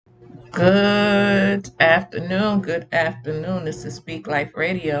Good afternoon. Good afternoon. This is Speak Life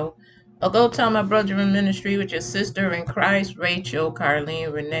Radio. I'll go tell my brother in ministry with your sister in Christ, Rachel,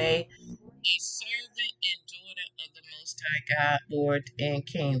 Carlene, Renee, a servant and daughter of the Most High God, Lord and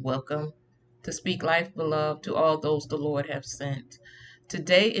King. Welcome to Speak Life, beloved, to all those the Lord have sent.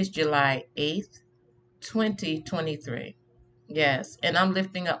 Today is July 8th, 2023. Yes, and I'm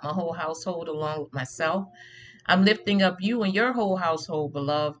lifting up my whole household along with myself. I'm lifting up you and your whole household,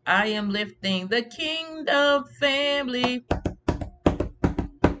 beloved. I am lifting the kingdom family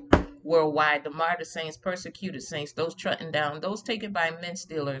worldwide, the martyr saints, persecuted saints, those trotting down, those taken by men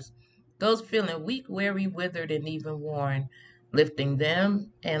stealers, those feeling weak, weary, withered, and even worn, lifting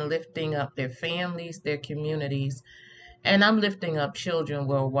them and lifting up their families, their communities. And I'm lifting up children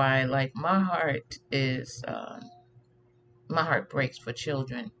worldwide. Like my heart breaks for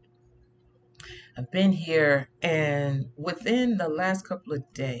children. I've been here, and within the last couple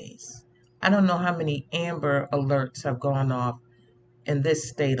of days, I don't know how many Amber alerts have gone off in this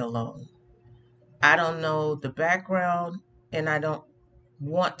state alone. I don't know the background, and I don't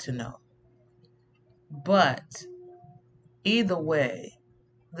want to know. But either way,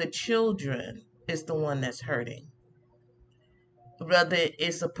 the children is the one that's hurting. Whether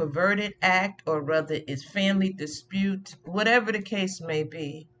it's a perverted act or whether it's family dispute, whatever the case may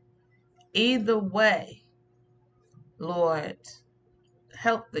be, either way, Lord,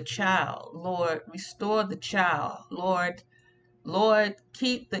 help the child. Lord, restore the child. Lord,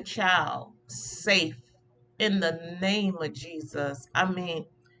 keep the child safe in the name of Jesus. I mean,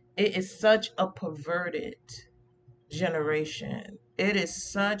 it is such a perverted generation. It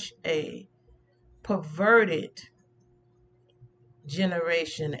is such a perverted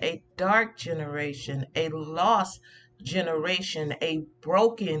generation, a dark generation, a lost generation, a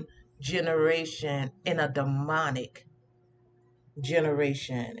broken generation, in a demonic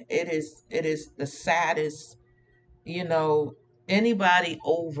generation. It is the saddest. you know, Anybody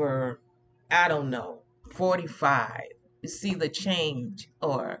over, I don't know, 45, you see the change,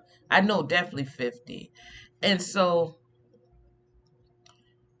 or I know definitely 50. And so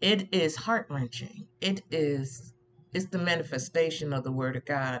it is heart wrenching. It's the manifestation of the word of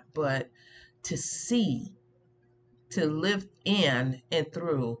God, but to see, to live in and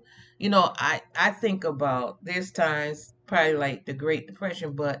through, I think about there's times, probably like the Great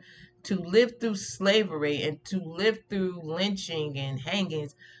Depression, but to live through slavery and to live through lynching and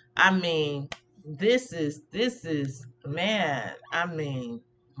hangings. I mean, this is man, I mean,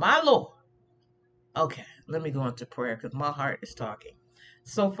 my Lord. Okay, let me go into prayer because my heart is talking.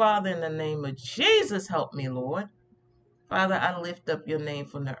 So, Father, in the name of Jesus, help me, Lord. Father, I lift up your name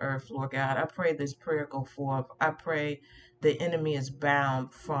from the earth, Lord God. I pray this prayer go forth. I pray the enemy is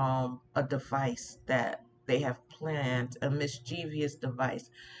bound from a device that they have planned, a mischievous device.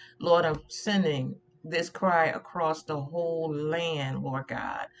 Lord, I'm sending this cry across the whole land, Lord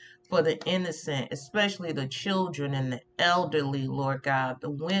God, for the innocent, especially the children and the elderly, Lord God,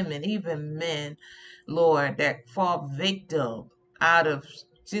 the women, even men, Lord, that fall victim out of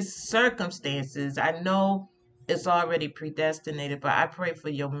just circumstances. I know it's already predestinated, but I pray for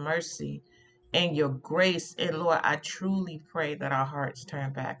your mercy and your grace. And Lord, I truly pray that our hearts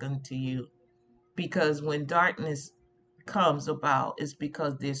turn back unto you. Because when darkness comes about, it's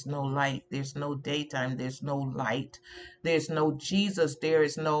because there's no light, there's no daytime, there's no light, there's no Jesus, there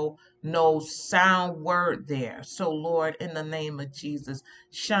is no sound word there. So Lord, in the name of Jesus,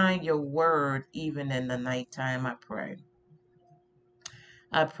 shine your word even in the nighttime, I pray.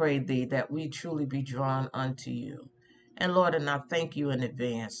 I pray thee that we truly be drawn unto you. And Lord, and I thank you in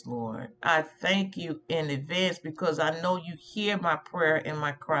advance, Lord. I thank you in advance because I know you hear my prayer and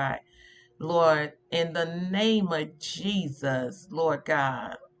my cry. Lord, in the name of Jesus, Lord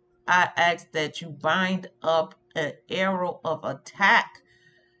God, I ask that you bind up an arrow of attack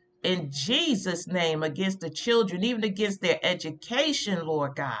in Jesus' name against the children, even against their education,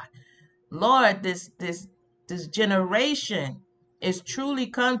 Lord God. Lord, this generation is truly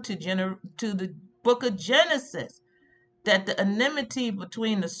come to the book of Genesis, that the enmity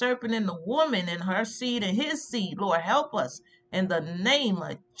between the serpent and the woman and her seed and his seed, Lord, help us in the name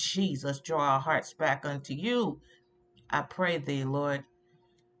of Jesus. Draw our hearts back unto you. I pray thee, Lord.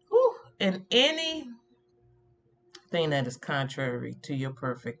 Whew, in anything that is contrary to your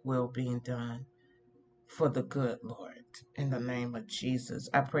perfect will being done for the good, Lord. In the name of Jesus,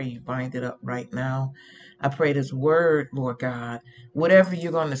 I pray you bind it up right now. I pray this word, Lord God, whatever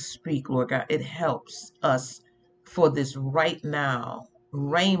you're going to speak, Lord God, it helps us for this right now.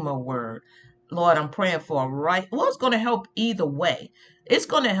 Rhema word. Lord, I'm praying for a right. Well, it's going to help either way. It's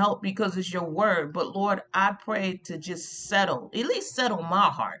going to help because it's your word. But Lord, I pray to just settle, at least settle my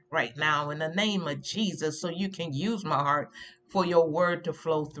heart right now in the name of Jesus, so you can use my heart for your word to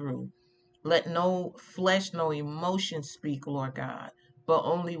flow through. Let no flesh, no emotion speak, Lord God, but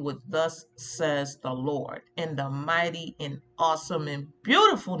only what thus says the Lord. In the mighty and awesome and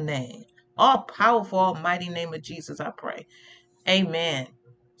beautiful name, all powerful, almighty name of Jesus, I pray. Amen.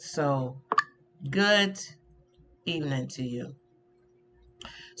 So, good evening to you.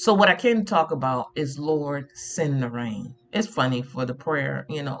 So, what I can talk about is, Lord, send the rain. It's funny for the prayer,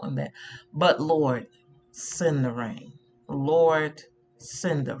 and that, but Lord, send the rain. Lord,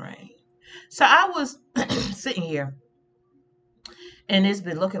 send the rain. So, I was sitting here, and it's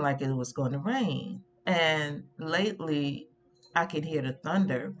been looking like it was going to rain. And lately, I can hear the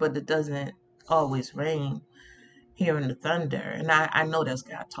thunder, but it doesn't always rain hearing the thunder. And I know that's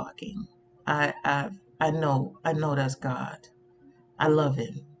God talking. I know that's God. I love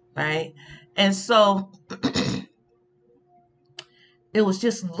him, right? And so it was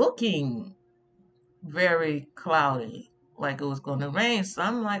just looking very cloudy, like it was going to rain. So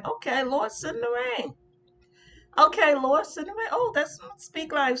I'm like, okay, Lord, send the rain. Okay, Lord, send the rain. Oh, that's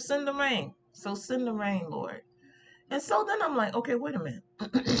Speak Life, send the rain. So send the rain, Lord. And so then I'm like, okay, wait a minute.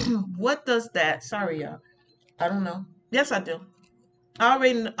 What does that? Sorry, y'all. I don't know. Yes, I do. I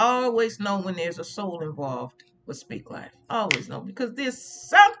always know when there's a soul involved with Speak Life. I always know because there's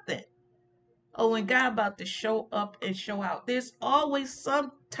something. Oh, when God about to show up and show out, there's always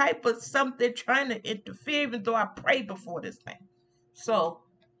some type of something trying to interfere, even though I pray before this thing. So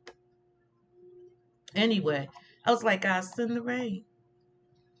anyway, I was like, God, send the rain.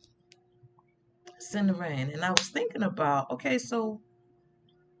 Send the rain. And I was thinking about, okay, so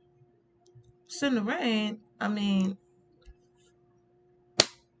send the rain. I mean,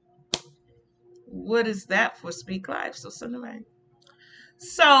 what is that for Speak Life? So send the rain.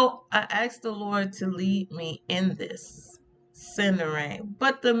 So I asked the Lord to lead me in this. Send the rain.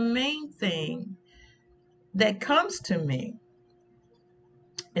 But the main thing that comes to me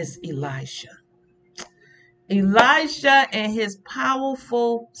is Elisha. Elijah and his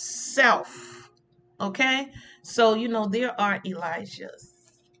powerful self. Okay? So, there are Elijahs.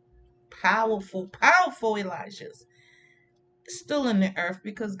 Powerful, powerful Elijahs. Still in the earth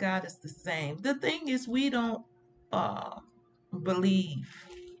because God is the same. The thing is, we don't believe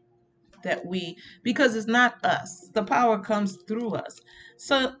because it's not us. The power comes through us.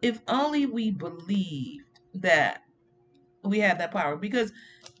 So if only we believed that we have that power. Because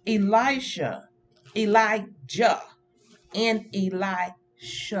Elijah, and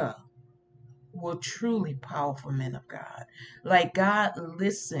Elisha were truly powerful men of God. Like God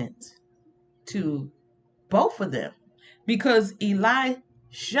listened to both of them because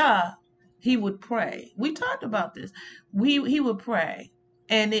Elisha, he would pray. We talked about this. He would pray,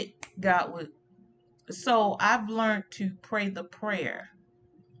 and God would. So I've learned to pray the prayer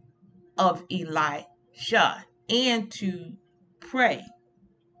of Elisha and to pray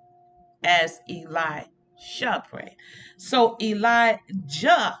as Elisha prayed. So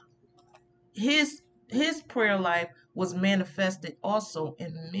Elijah, his prayer life was manifested also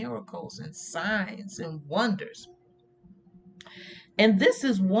in miracles and signs and wonders. And this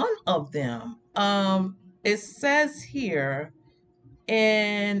is one of them. It says here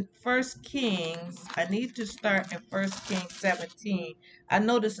in First Kings, I need to start in First Kings 17. I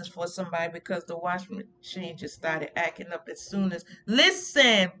know this is for somebody because the washing machine just started acting up as soon as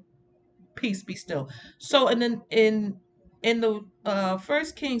listen, peace be still. So in the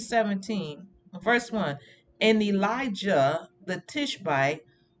First Kings 17, verse 1, and Elijah the Tishbite,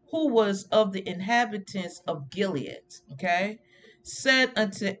 who was of the inhabitants of Gilead, okay, said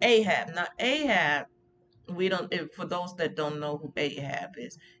unto Ahab. Now Ahab, we don't for those that don't know who Ahab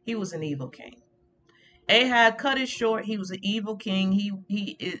is, he was an evil king. Ahab, cut it short, he was an evil king.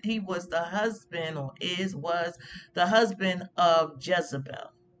 He was the husband, or was the husband of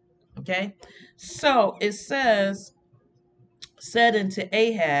Jezebel. Okay, so it said unto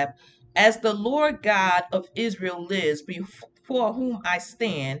Ahab, as the Lord God of Israel lives, before whom I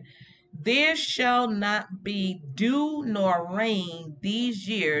stand, there shall not be dew nor rain these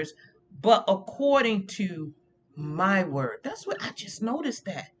years, but according to my word. That's what I just noticed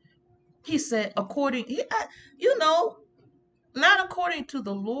that. He said, not according to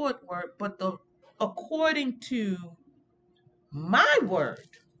the Lord word, but according to my word.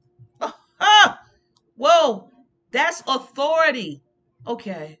 Whoa, that's authority.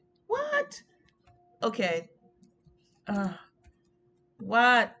 Okay. What? Okay. Uh,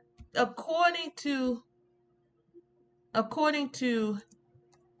 what? According to according to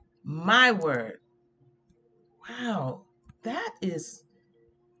my word. Wow. That is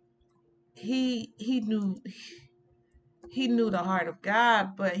he knew the heart of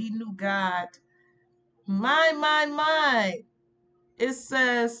God, but he knew God. My. It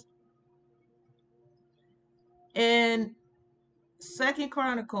says in Second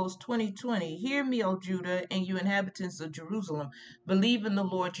Chronicles 20:20, hear me, O Judah, and you inhabitants of Jerusalem, believe in the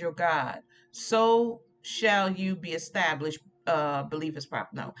Lord your God. So shall you be established. Believe is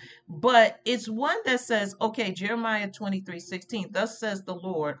proper. No. But it's one that says, okay, Jeremiah 23:16, thus says the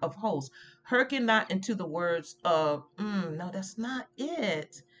Lord of hosts, hearken not into the words of no, that's not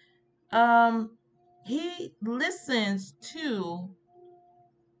it. He listens to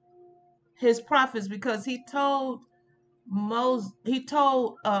his prophets because he told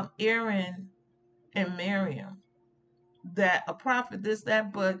Aaron and Miriam that a prophet this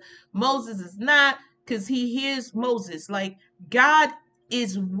that, but Moses is not, because he hears Moses. Like, God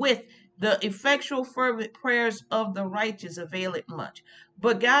is with the effectual fervent prayers of the righteous avail it much.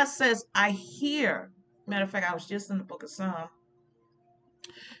 But God says, I hear. Matter of fact, I was just in the book of Psalm.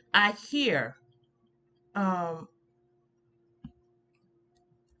 I hear. Um,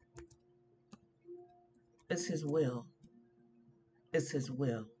 it's His will. It's His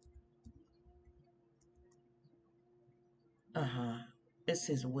will. It's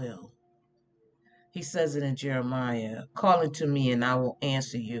His will. He says it in Jeremiah, call unto me and I will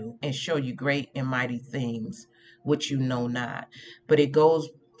answer you and show you great and mighty things which you know not. But it goes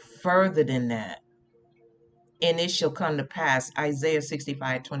further than that. And it shall come to pass, Isaiah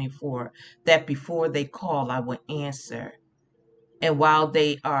 65:24, that before they call, I will answer. And while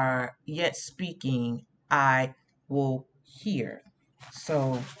they are yet speaking, I will hear.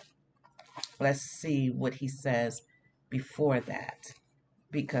 So let's see what he says before that.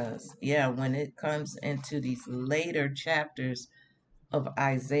 Because, yeah, when it comes into these later chapters of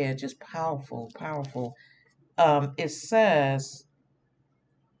Isaiah, just powerful, powerful. It says,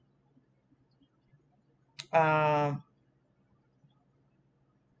 um,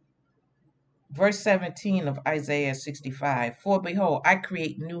 verse 17 of Isaiah 65, for behold, I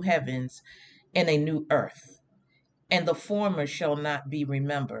create new heavens and a new earth, and the former shall not be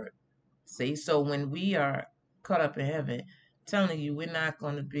remembered. See, so when we are caught up in heaven, I'm telling you, we're not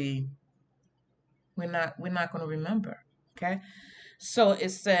going to remember. Okay. So it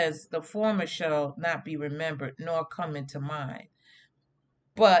says, the former shall not be remembered, nor come into mind.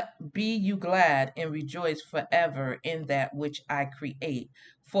 But be you glad and rejoice forever in that which I create.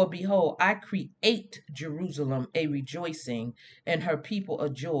 For behold, I create Jerusalem a rejoicing, and her people a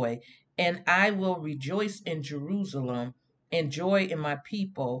joy. And I will rejoice in Jerusalem, and joy in my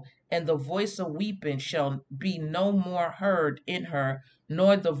people. And the voice of weeping shall be no more heard in her,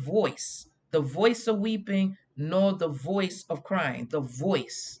 nor the voice of weeping, nor the voice of crying. The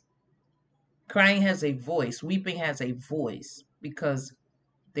voice. Crying has a voice, weeping has a voice, because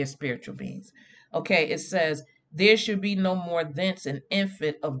they're spiritual beings. Okay, it says, there should be no more thence an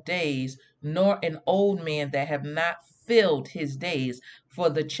infant of days, nor an old man that have not filled his days. For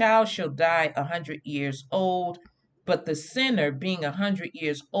the child shall die 100 years old, but the sinner being 100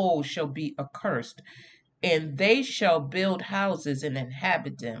 years old shall be accursed. And they shall build houses and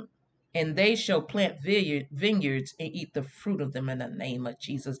inhabit them. And they shall plant vineyards and eat the fruit of them in the name of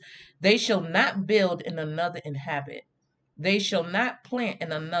Jesus. They shall not build and another inhabit. They shall not plant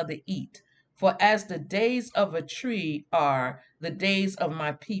and another eat. For as the days of a tree are the days of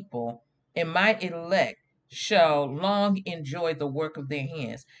my people, and my elect shall long enjoy the work of their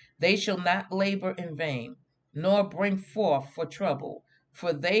hands. They shall not labor in vain, nor bring forth for trouble,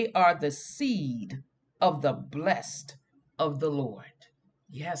 for they are the seed of the blessed of the Lord.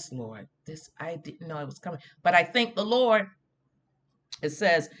 Yes, Lord. This I didn't know it was coming. But I thank the Lord. It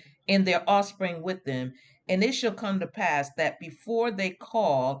says, in their offspring with them. And it shall come to pass that before they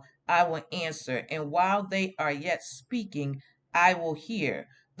call, I will answer. And while they are yet speaking, I will hear.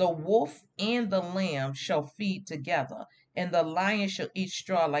 The wolf and the lamb shall feed together, and the lion shall eat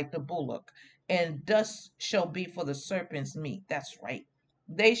straw like the bullock, and dust shall be for the serpent's meat. That's right.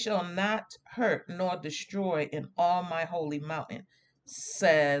 They shall not hurt nor destroy in all my holy mountain,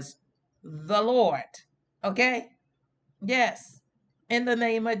 says the Lord. Okay? Yes, in the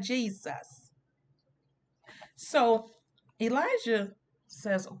name of Jesus. So Elijah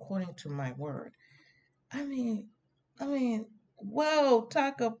says, according to my word. I mean, whoa,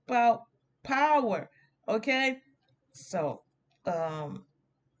 talk about power. Okay? So,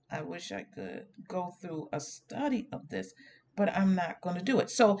 I wish I could go through a study of this, but I'm not going to do it.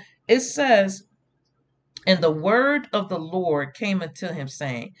 So it says, and the word of the Lord came unto him,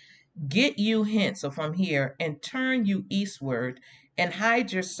 saying, get you hence, or from here, and turn you eastward, and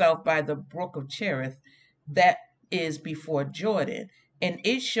hide yourself by the brook of Cherith that is before Jordan, And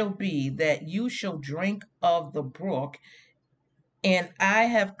it shall be that you shall drink of the brook, and I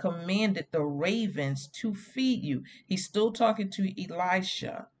have commanded the ravens to feed you. He's still talking to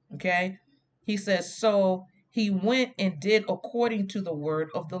Elisha, okay? He says, so he went and did according to the word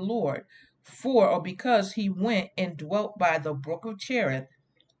of the Lord. For, or because he went and dwelt by the brook of Cherith,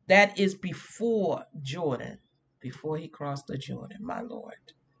 that is before Jordan, before he crossed the Jordan, my Lord.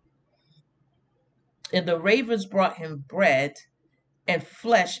 And the ravens brought him bread and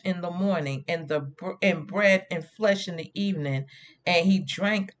flesh in the morning, and bread and flesh in the evening, and he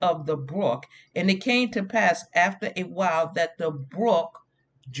drank of the brook. And it came to pass after a while that the brook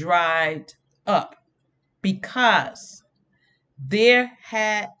dried up, because there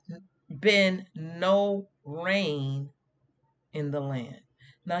had been no rain in the land.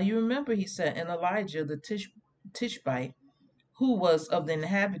 Now you remember he said, and Elijah the Tishbite, who was of the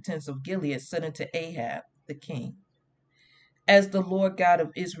inhabitants of Gilead, said unto Ahab the king, as the Lord God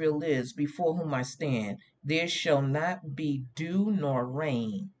of Israel lives, before whom I stand, there shall not be dew nor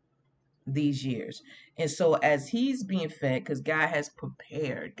rain these years. And so, as he's being fed, because God has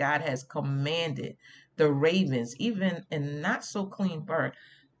prepared, God has commanded the ravens, even in not so clean bird,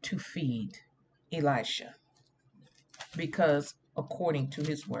 to feed Elisha, because according to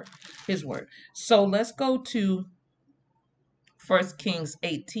his word. So let's go to 1 Kings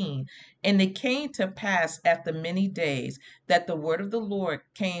 18. And it came to pass after many days that the word of the Lord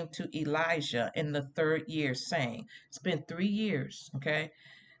came to Elijah in the third year, saying, it's been 3 years, okay?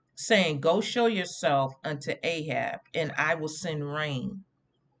 Saying, go show yourself unto Ahab, and I will send rain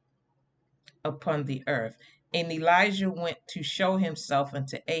upon the earth. And Elijah went to show himself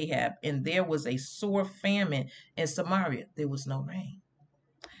unto Ahab, and there was a sore famine in Samaria. There was no rain.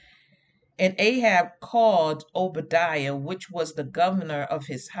 And Ahab called Obadiah, which was the governor of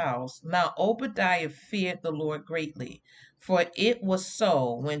his house. Now Obadiah feared the Lord greatly. For it was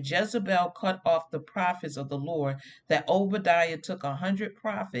so, when Jezebel cut off the prophets of the Lord, that Obadiah took 100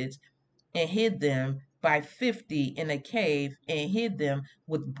 prophets and hid them by 50 in a cave, and hid them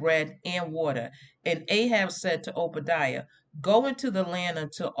with bread and water. And Ahab said to Obadiah, go into the land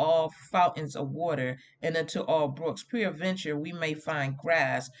unto all fountains of water, and unto all brooks. Peradventure we may find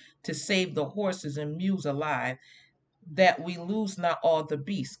grass to save the horses and mules alive, that we lose not all the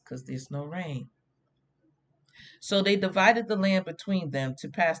beasts, because there's no rain. So they divided the land between them to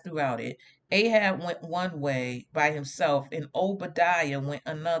pass throughout it. Ahab went one way by himself, and Obadiah went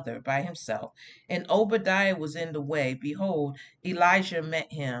another by himself. And Obadiah was in the way. Behold, Elijah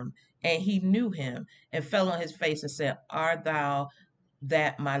met him, and he knew him, and fell on his face and said, art thou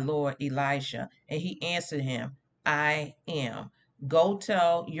that my Lord Elijah? And he answered him, I am. Go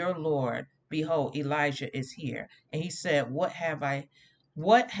tell your Lord, behold, Elijah is here. And he said, what have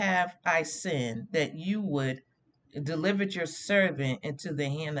I sinned, that you would delivered your servant into the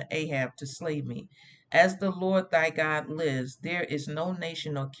hand of Ahab to slay me? As the Lord thy God lives, there is no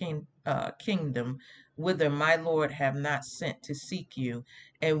nation or kingdom whither my Lord have not sent to seek you.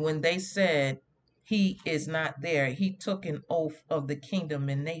 And when they said, he is not there, he took an oath of the kingdom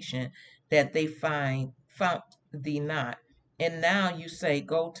and nation, that they found thee not. And now you say,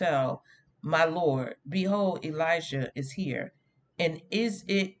 go tell my Lord, behold, Elijah is here. And is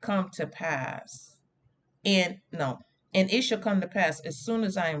it come to pass? And no, and it shall come to pass, as soon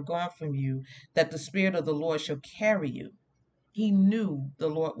as I am gone from you, that the Spirit of the Lord shall carry you. He knew the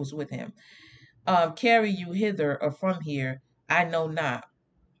Lord was with him. Carry you hither or from here, I know not,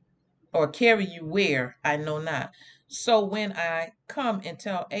 or carry you where, I know not. So when I come and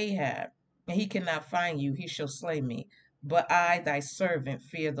tell Ahab, and he cannot find you, he shall slay me. But I, thy servant,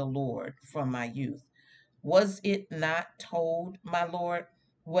 fear the Lord from my youth. Was it not told, my Lord,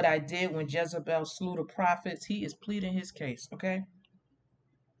 what I did when Jezebel slew the prophets? He is pleading his case, okay?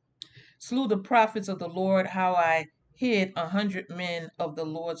 Slew the prophets of the Lord, how I hid 100 men of the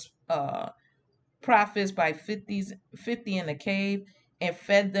Lord's prophets by 50 in a cave, and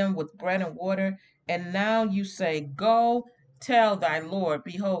fed them with bread and water. And now you say, go tell thy Lord,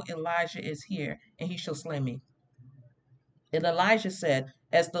 behold, Elijah is here, and he shall slay me. And Elijah said,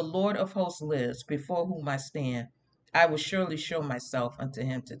 as the Lord of hosts lives, before whom I stand, I will surely show myself unto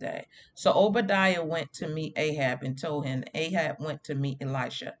him today. So Obadiah went to meet Ahab and told him. Ahab went to meet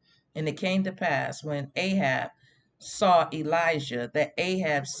Elisha. And it came to pass, when Ahab saw Elijah, that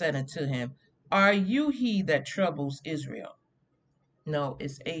Ahab said unto him, are you he that troubles Israel? No,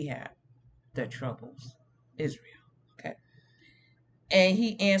 it's Ahab that troubles Israel. Okay. And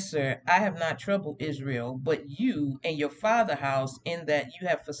he answered, I have not troubled Israel, but you and your father house, in that you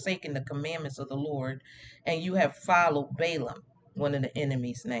have forsaken the commandments of the Lord, and you have followed Balaam, one of the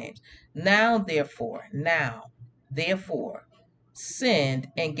enemy's names. Now, therefore, send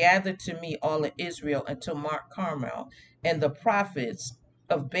and gather to me all of Israel until Mount Carmel, and the prophets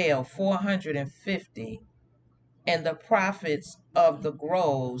of Baal 450, and the prophets of the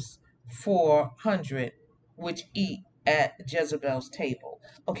groves 400, which eat at Jezebel's table.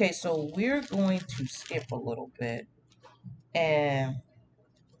 Okay, so we're going to skip a little bit, and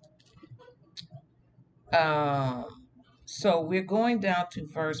um, so we're going down to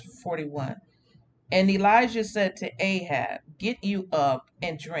verse 41. And Elijah said to Ahab, get you up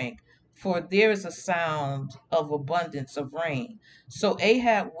and drink, for there is a sound of abundance of rain. So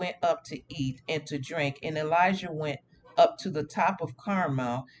Ahab went up to eat and to drink, and Elijah went up to the top of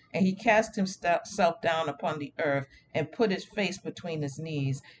Carmel, and he cast himself down upon the earth and put his face between his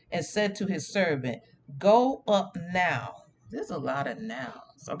knees, and said to his servant, go up now. There's a lot of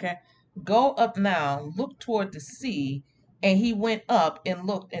nows, okay? Go up now, look toward the sea. And he went up and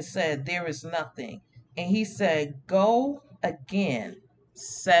looked and said, there is nothing. And he said, go again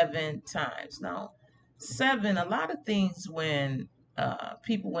 7 times. Now, seven, a lot of things when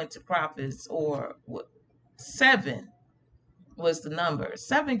people went to prophets, or seven was the number.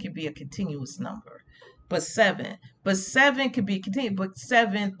 Seven could be a continuous number, but seven could be continued, but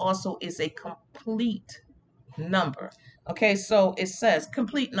seven also is a complete number. Okay, so it says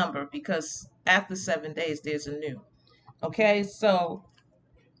complete number because after 7 days there's a new. Okay, so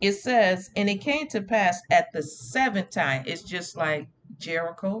it says, and it came to pass at the seventh time. It's just like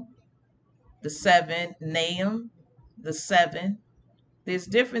Jericho, the seven, Nahum, the seven. There's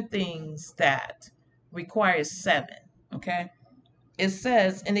different things that require seven. Okay, it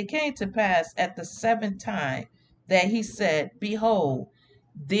says, and it came to pass at the seventh time that he said, behold,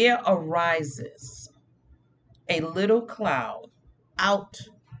 there arises a little cloud out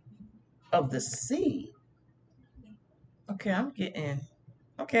of the sea. Okay, I'm getting,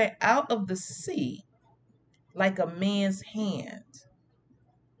 okay, out of the sea, like a man's hand.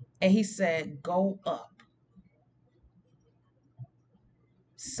 And he said, go up,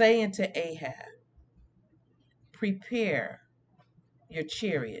 saying to Ahab, prepare your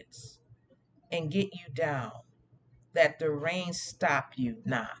chariots and get you down, that the rain stop you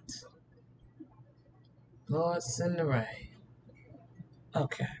not. Lord, send the rain.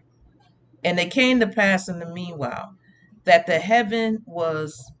 Okay. And it came to pass in the meanwhile that the heaven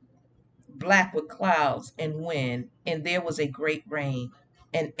was black with clouds and wind, and there was a great rain.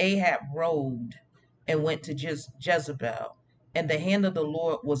 And Ahab rode and went to Jezebel, and the hand of the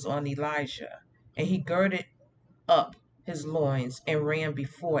Lord was on Elijah. And he girded up his loins and ran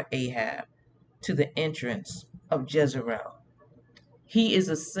before Ahab to the entrance of Jezreel. He is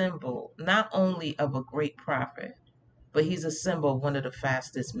a symbol not only of a great prophet, but he's a symbol of one of the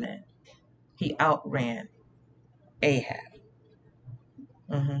fastest men. He outran Ahab.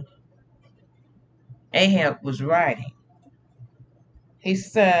 Mhm. Ahab was riding. He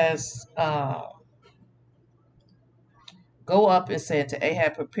says, go up and said to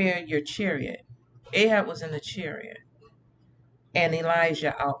Ahab, prepare your chariot. Ahab was in the chariot, and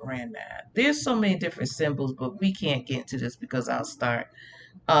Elijah outran that. There's so many different symbols, but we can't get into this because I'll start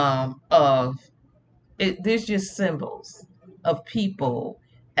of it. There's just symbols of people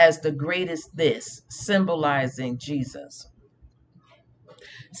as the greatest this, symbolizing Jesus.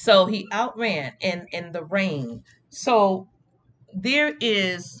 So he outran in the rain. So there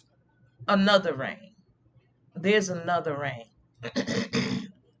is another rain. There's another rain.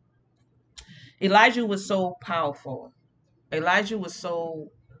 Elijah was so powerful. Elijah was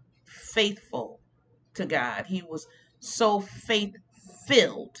so faithful to God. He was so faith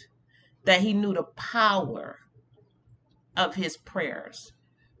filled that he knew the power of his prayers.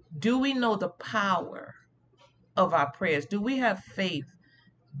 Do we know the power of our prayers? Do we have faith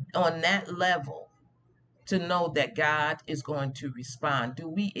on that level to know that God is going to respond? Do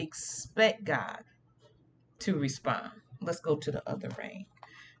we expect God to respond? Let's go to the other rain.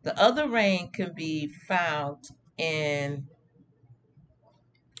 The other rain can be found in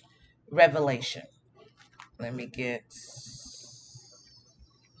Revelation. Let me get,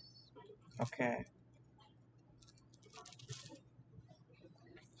 okay.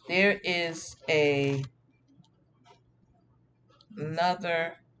 There is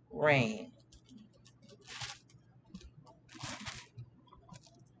another rain.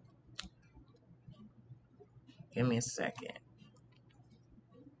 Give me a second.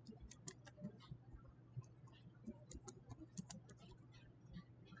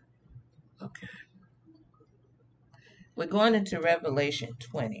 Okay. We're going into Revelation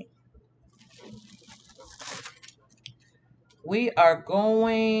 20. We are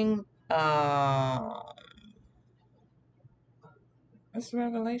going, what's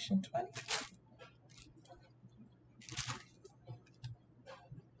Revelation 20?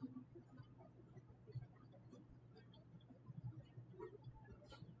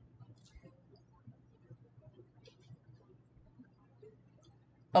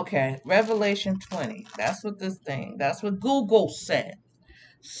 Okay, Revelation 20. That's what Google said.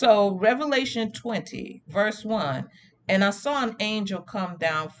 So, Revelation 20, verse 1. And I saw an angel come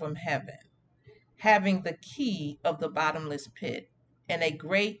down from heaven, having the key of the bottomless pit, and a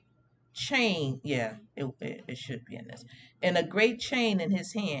great chain. Yeah, it should be in this. And a great chain in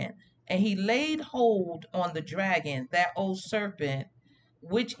his hand. And he laid hold on the dragon, that old serpent,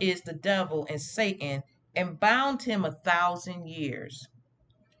 which is the devil and Satan, and bound him 1,000 years,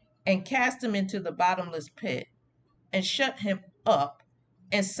 and cast him into the bottomless pit, and shut him up,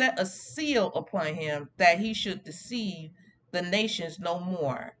 and set a seal upon him, that he should deceive the nations no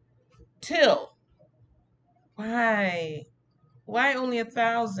more, till, why only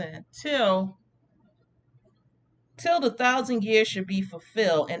 1,000? Till the 1,000 years should be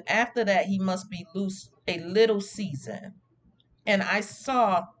fulfilled, and after that he must be loose a little season. And I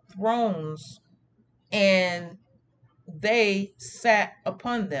saw thrones, and they sat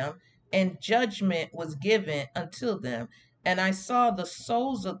upon them, and judgment was given unto them. And I saw the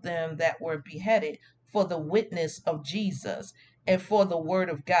souls of them that were beheaded for the witness of Jesus, and for the word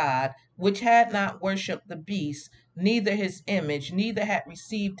of God, which had not worshipped the beast, neither his image, neither had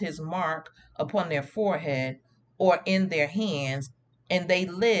received his mark upon their forehead or in their hands. And they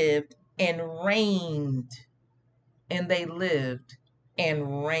lived and reigned,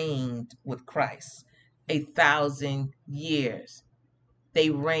 with Christ 1,000 years. They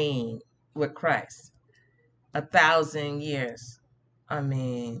reigned with Christ 1,000 years. I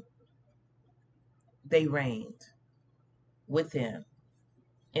mean, they reigned with him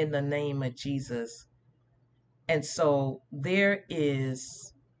in the name of Jesus. And so there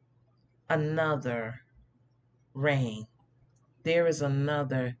is another reign. There is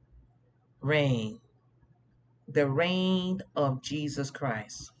another reign. The reign of Jesus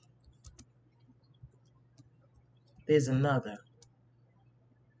Christ. There's another.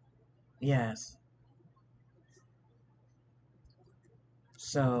 Yes.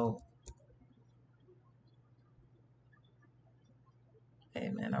 So, hey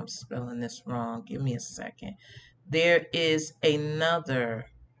man, I'm spelling this wrong. Give me a second. There is another.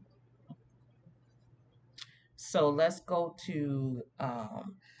 So let's go to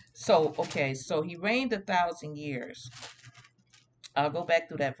so he reigned 1,000 years. I'll go back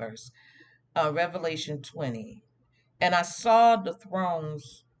through that verse. Revelation 20. And I saw the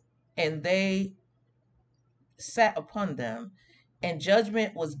thrones, and they sat upon them, and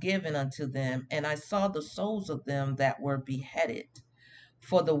judgment was given unto them. And I saw the souls of them that were beheaded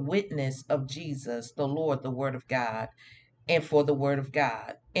for the witness of Jesus, the Lord, the word of God, and for the word of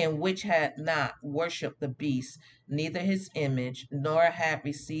God, and which had not worshipped the beast, neither his image, nor had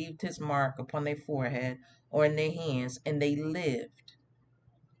received his mark upon their forehead or in their hands. And they lived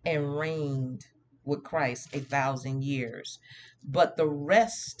and reigned with Christ 1,000 years. But the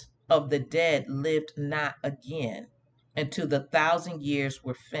rest of the dead lived not again until the 1,000 years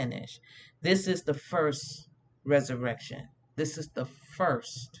were finished. This is the first resurrection. This is the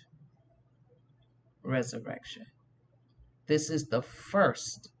first resurrection. This is the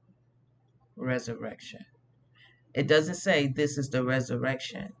first resurrection. It doesn't say this is the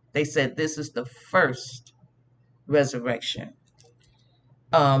resurrection. They said this is the first resurrection.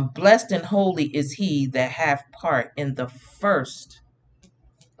 Blessed and holy is he that hath part in the first.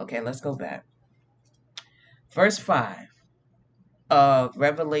 Okay, let's go back. Verse 5 of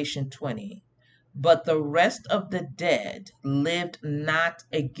Revelation 20. But the rest of the dead lived not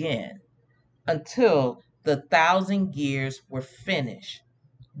again until the 1,000 years were finished.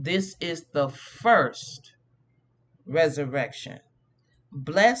 This is the first resurrection.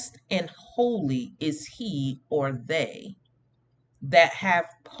 Blessed and holy is he or they that have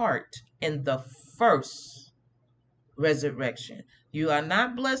part in the first resurrection. You are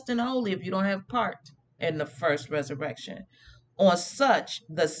not blessed and holy if you don't have part in the first resurrection. On such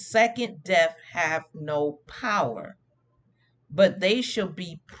the second death have no power, but they shall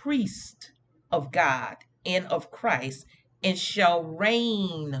be priests of God and of Christ, and shall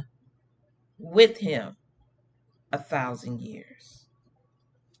reign with him 1,000 years.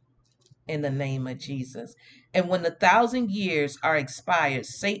 In the name of Jesus. And when the 1,000 years are expired,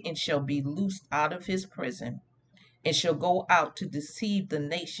 Satan shall be loosed out of his prison, and shall go out to deceive the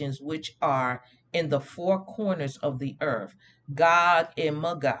nations which are in the four corners of the earth, Gog and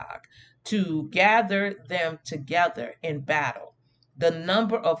Magog, to gather them together in battle, the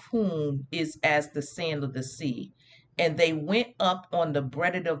number of whom is as the sand of the sea. And they went up on the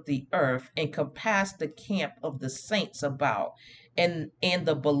breadth of the earth, and compassed the camp of the saints about, and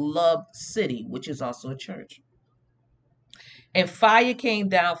the beloved city, which is also a church. And fire came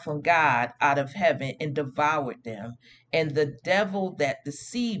down from God out of heaven and devoured them. And the devil that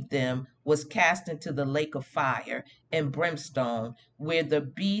deceived them was cast into the lake of fire and brimstone, where the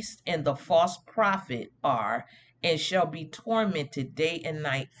beast and the false prophet are, and shall be tormented day and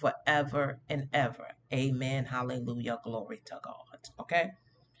night forever and ever. Amen. Hallelujah. Glory to God. Okay.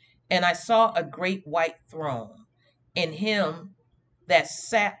 And I saw a great white throne, and him that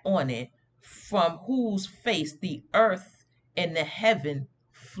sat on it, from whose face the earth and the heaven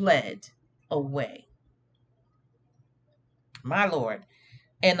fled away. My Lord.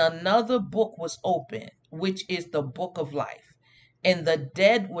 And another book was opened, which is the book of life. And the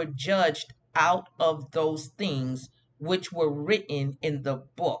dead were judged out of those things which were written in the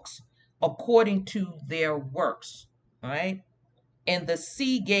books, according to their works. Right? And the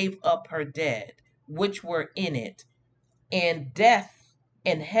sea gave up her dead, which were in it, and death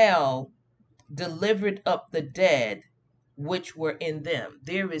and hell delivered up the dead which were in them.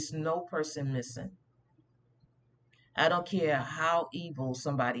 There is no person missing. I don't care how evil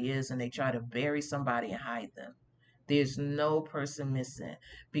somebody is and they try to bury somebody and hide them. There's no person missing,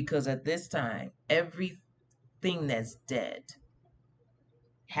 because at this time, everything that's dead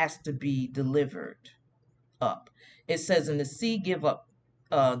has to be delivered up. It says, "And the sea give up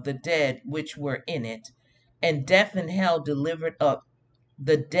the dead which were in it, and death and hell delivered up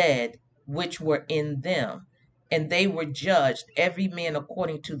the dead which were in them, and they were judged every man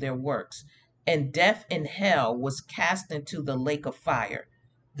according to their works. And death and hell was cast into the lake of fire."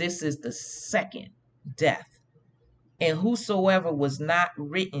 This is the second death. "And whosoever was not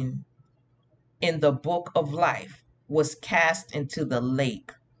written in the book of life was cast into the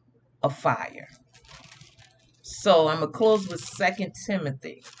lake of fire." So I'm going to close with 2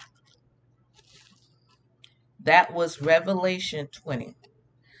 Timothy. That was Revelation 20.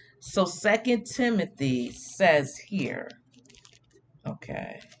 So 2 Timothy says here,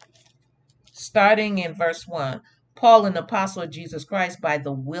 okay, starting in verse 1, "Paul, an apostle of Jesus Christ by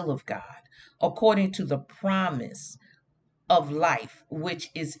the will of God, according to the promise of life which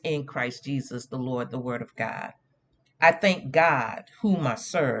is in Christ Jesus the Lord, the word of God. I thank God, whom I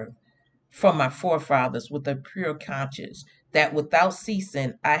serve from my forefathers with a pure conscience, that without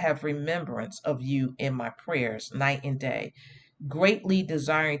ceasing I have remembrance of you in my prayers night and day, greatly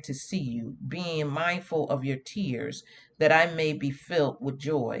desiring to see you, being mindful of your tears, that I may be filled with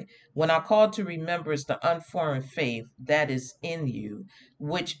joy, when I call to remembrance the unformed faith that is in you,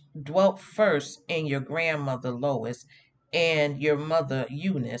 which dwelt first in your grandmother Lois and your mother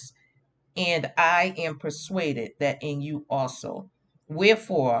Eunice, and I am persuaded that in you also.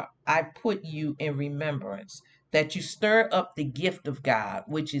 Wherefore I put you in remembrance, that you stir up the gift of God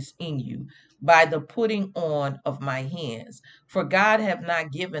which is in you by the putting on of my hands. For God hath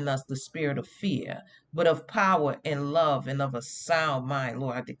not given us the spirit of fear, but of power and love and of a sound mind."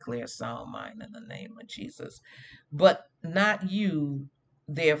 Lord, I declare sound mind in the name of Jesus. "But not you,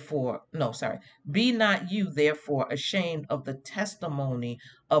 therefore, no, sorry. Be not you, therefore, ashamed of the testimony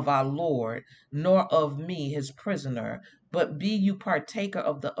of our Lord, nor of me, his prisoner, but be you partaker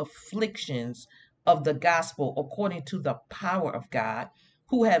of the afflictions of the gospel according to the power of God,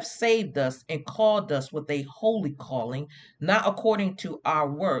 who have saved us and called us with a holy calling, not according to our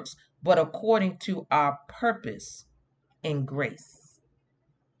works, but according to our purpose and grace,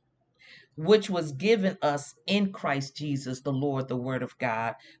 which was given us in Christ Jesus the Lord, the word of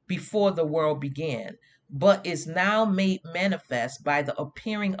God, before the world began, but is now made manifest by the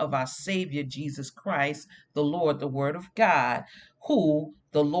appearing of our Savior Jesus Christ, the Lord, the word of God, who,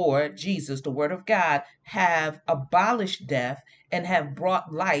 the Lord Jesus, the word of God, have abolished death and have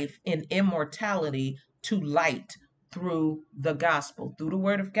brought life and immortality to light through the gospel, through the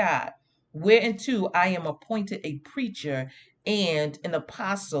word of God, whereunto I am appointed a preacher and an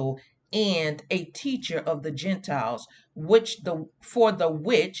apostle and a teacher of the Gentiles, which the for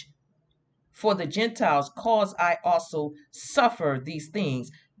the Gentiles cause I also suffer these things.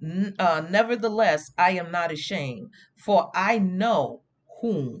 Nevertheless, I am not ashamed, for I know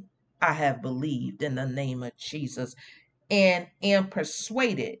whom I have believed in the name of Jesus, and am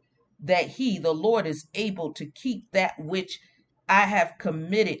persuaded that he, the Lord, is able to keep that which I have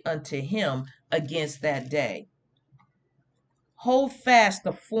committed unto him against that day. Hold fast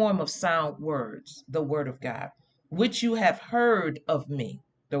the form of sound words, the word of God, which you have heard of me,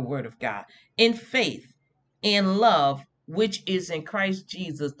 the word of God, in faith, in love, which is in Christ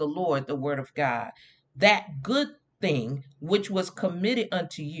Jesus, the Lord, the word of God. That good thing which was committed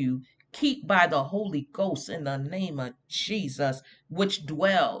unto you, keep by the Holy Ghost in the name of Jesus, which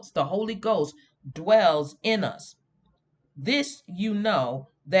dwells, the Holy Ghost dwells in us. This you know,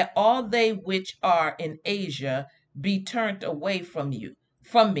 that all they which are in Asia be turned away from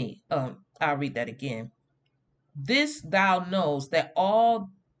me. I'll read that again. This thou knows that all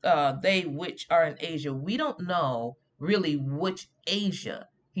they which are in Asia, we don't know really which Asia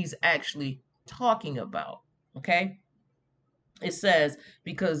he's actually talking about. Okay. It says,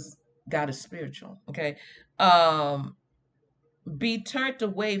 because God is spiritual. Okay. Um, be turned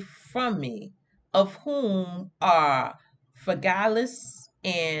away from me, of whom are Phygellus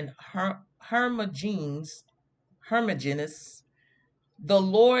and Hermogenes. The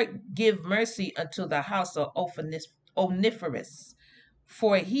Lord give mercy unto the house of Onesiphorus,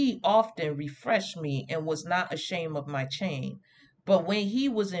 for he often refreshed me and was not ashamed of my chain. But when he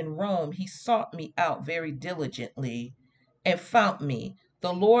was in Rome, he sought me out very diligently and found me.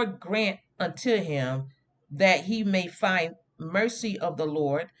 The Lord grant unto him that he may find mercy of the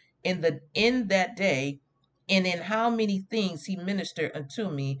Lord in that day, and in how many things he ministered unto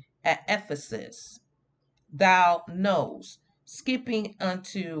me at Ephesus. Thou knows. Skipping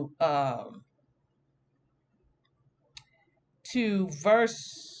unto to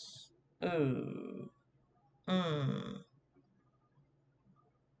verse uh, mm,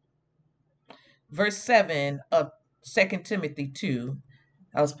 verse 7 of 2 Timothy 2.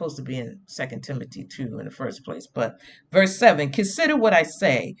 I was supposed to be in 2 Timothy 2 in the first place, but verse 7, consider what I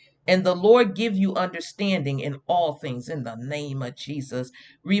say, and the Lord give you understanding in all things in the name of Jesus.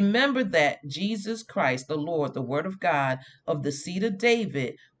 Remember that Jesus Christ, the Lord, the Word of God, of the seed of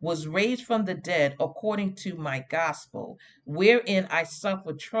David, was raised from the dead according to my gospel, wherein I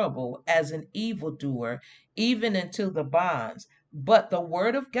suffered trouble as an evildoer, even until the bonds. But the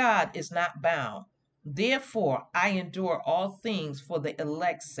Word of God is not bound. Therefore, I endure all things for the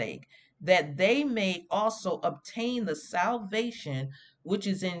elect's sake, that they may also obtain the salvation which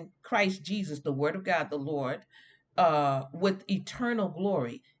is in Christ Jesus, the Word of God, the Lord, with eternal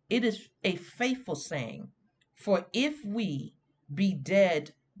glory. It is a faithful saying. For if we be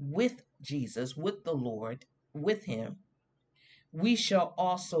dead with Jesus, with the Lord, with him, we shall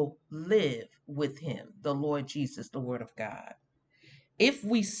also live with him, the Lord Jesus, the Word of God. If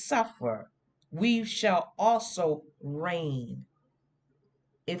we suffer, we shall also reign.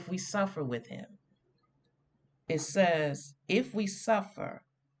 If we suffer with him, it says, if we suffer,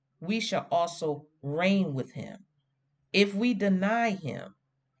 we shall also reign with him. If we deny him,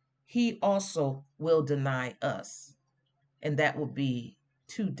 he also will deny us. And that will be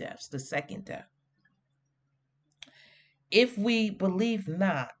two deaths, the second death. If we believe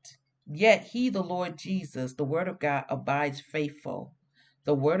not, yet he, the Lord Jesus, the Word of God, abides faithful.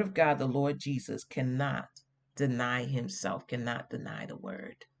 The Word of God, the Lord Jesus, cannot deny himself, cannot deny the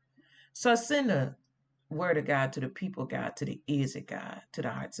Word. So I send the Word of God to the people of God, to the ears of God, to the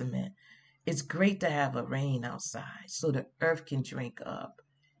hearts of men. It's great to have a rain outside so the earth can drink up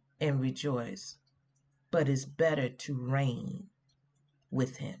and rejoice. But it's better to reign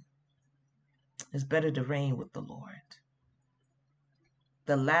with him. It's better to reign with the Lord.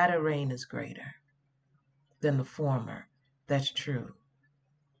 The latter rain is greater than the former. That's true.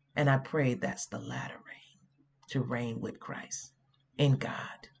 And I pray that's the latter rain, to reign with Christ in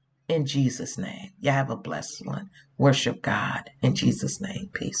God. In Jesus' name. You have a blessed one. Worship God. In Jesus' name.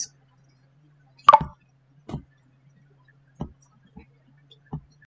 Peace.